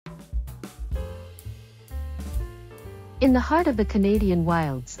In the heart of the Canadian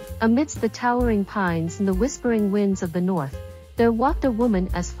wilds, amidst the towering pines and the whispering winds of the north, there walked a woman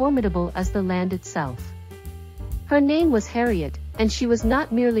as formidable as the land itself. Her name was Harriet, and she was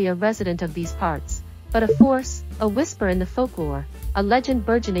not merely a resident of these parts, but a force, a whisper in the folklore, a legend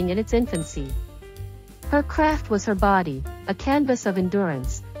burgeoning in its infancy. Her craft was her body, a canvas of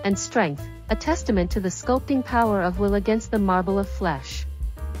endurance and strength, a testament to the sculpting power of will against the marble of flesh.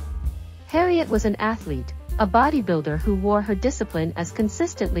 Harriet was an athlete, a bodybuilder who wore her discipline as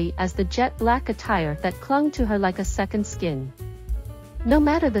consistently as the jet-black attire that clung to her like a second skin. No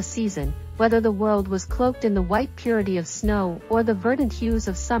matter the season, whether the world was cloaked in the white purity of snow or the verdant hues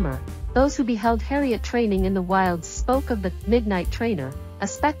of summer, those who beheld Harriet training in the wilds spoke of the midnight trainer, a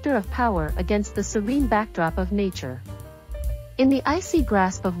specter of power against the serene backdrop of nature. In the icy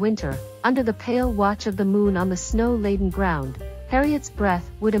grasp of winter, under the pale watch of the moon on the snow-laden ground, Harriet's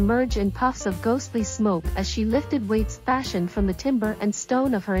breath would emerge in puffs of ghostly smoke as she lifted weights fashioned from the timber and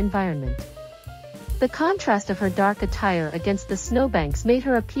stone of her environment. The contrast of her dark attire against the snowbanks made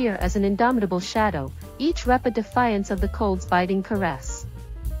her appear as an indomitable shadow, each rep a defiance of the cold's biting caress.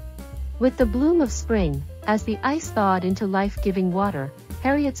 With the bloom of spring, as the ice thawed into life-giving water,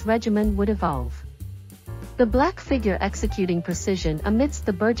 Harriet's regimen would evolve. The black figure executing precision amidst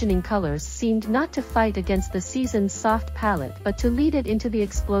the burgeoning colors seemed not to fight against the season's soft palette but to lead it into the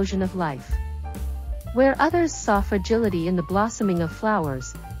explosion of life. Where others saw fragility in the blossoming of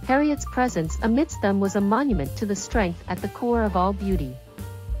flowers, Harriet's presence amidst them was a monument to the strength at the core of all beauty.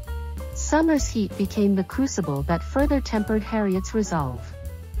 Summer's heat became the crucible that further tempered Harriet's resolve.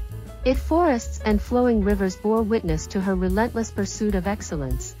 Its forests and flowing rivers bore witness to her relentless pursuit of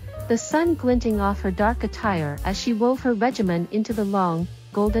excellence, the sun glinting off her dark attire as she wove her regimen into the long,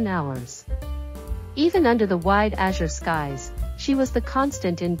 golden hours. Even under the wide azure skies, she was the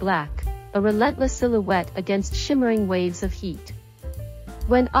constant in black, a relentless silhouette against shimmering waves of heat.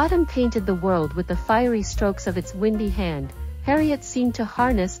 When autumn painted the world with the fiery strokes of its windy hand, Harriet seemed to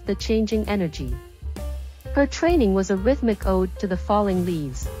harness the changing energy. Her training was a rhythmic ode to the falling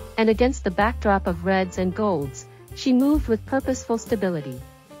leaves, and against the backdrop of reds and golds, she moved with purposeful stability.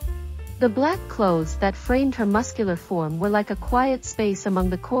 The black clothes that framed her muscular form were like a quiet space among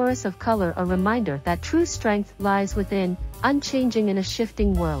the chorus of color, a reminder that true strength lies within, unchanging in a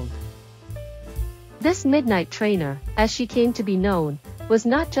shifting world. This midnight trainer, as she came to be known, was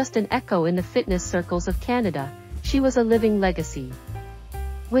not just an echo in the fitness circles of Canada, she was a living legacy.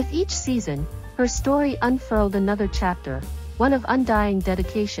 With each season, her story unfurled another chapter, one of undying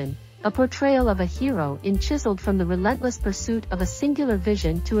dedication, a portrayal of a hero chiseled from the relentless pursuit of a singular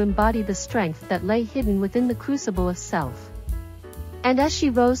vision to embody the strength that lay hidden within the crucible of self. And as she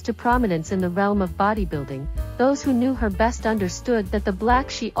rose to prominence in the realm of bodybuilding, those who knew her best understood that the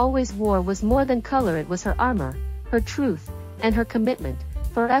black she always wore was more than color, it was her armor, her truth, and her commitment,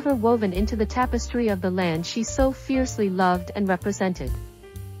 forever woven into the tapestry of the land she so fiercely loved and represented.